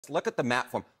Look at the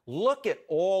map form. Look at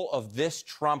all of this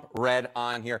Trump red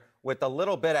on here with a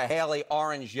little bit of Haley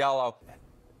orange yellow.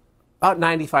 About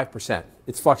 95%.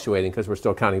 It's fluctuating because we're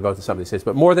still counting votes in some of these states,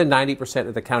 but more than 90%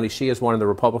 of the counties she has won in the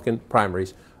Republican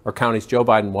primaries are counties Joe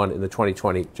Biden won in the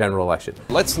 2020 general election.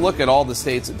 Let's look at all the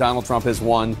states that Donald Trump has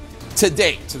won to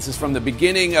date. This is from the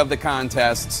beginning of the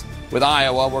contests with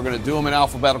Iowa. We're going to do them in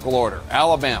alphabetical order.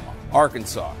 Alabama,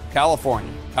 Arkansas,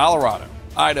 California, Colorado,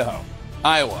 Idaho,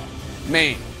 Iowa,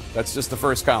 Maine. That's just the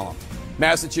first column.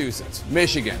 Massachusetts,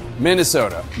 Michigan,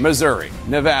 Minnesota, Missouri,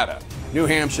 Nevada, New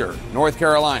Hampshire, North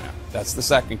Carolina. That's the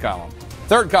second column.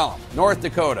 Third column, North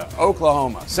Dakota,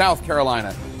 Oklahoma, South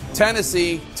Carolina,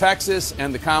 Tennessee, Texas,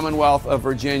 and the Commonwealth of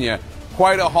Virginia.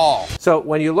 Quite a haul. So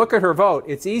when you look at her vote,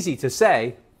 it's easy to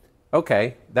say,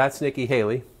 okay, that's Nikki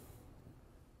Haley.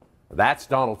 That's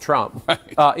Donald Trump. Right.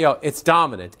 It's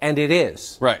dominant, and it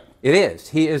is. Right. It is.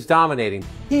 He is dominating.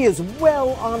 He is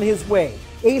well on his way.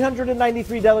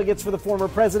 893 delegates for the former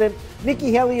president.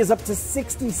 Nikki Haley is up to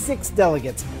 66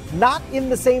 delegates. Not in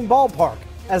the same ballpark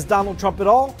as Donald Trump at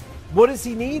all. What does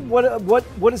he need? What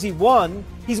has he won?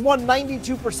 He's won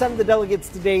 92% of the delegates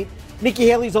to date. Nikki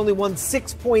Haley's only won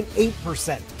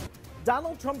 6.8%.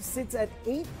 Donald Trump sits at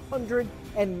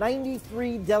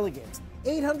 893 delegates.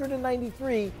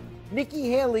 893. Nikki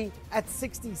Haley at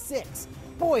 66.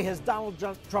 Boy, has Donald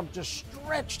Trump just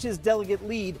stretched his delegate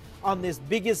lead on this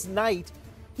biggest night.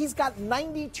 He's got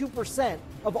 92%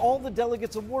 of all the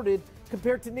delegates awarded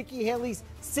compared to Nikki Haley's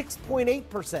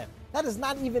 6.8%. That is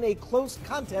not even a close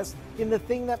contest in the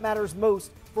thing that matters most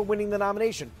for winning the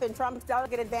nomination. And Trump's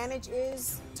delegate advantage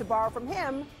is, to borrow from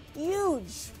him,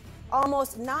 huge.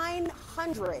 Almost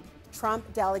 900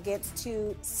 Trump delegates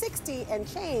to 60 and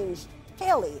change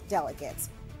Haley delegates.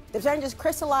 The percentages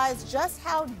crystallize just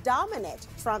how dominant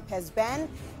Trump has been.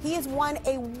 He has won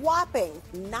a whopping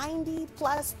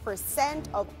 90+%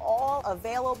 of all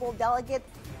available delegates.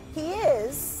 He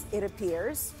is, it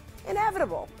appears,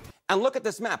 inevitable. And look at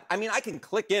this map. I mean, I can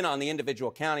click in on the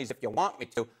individual counties if you want me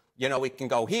to. You know, we can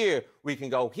go here, we can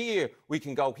go here, we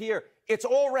can go here. It's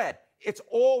all red. It's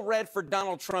all red for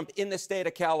Donald Trump in the state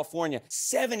of California.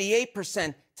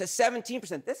 78% to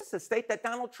 17%. This is a state that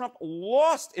Donald Trump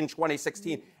lost in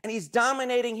 2016, and he's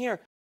dominating here.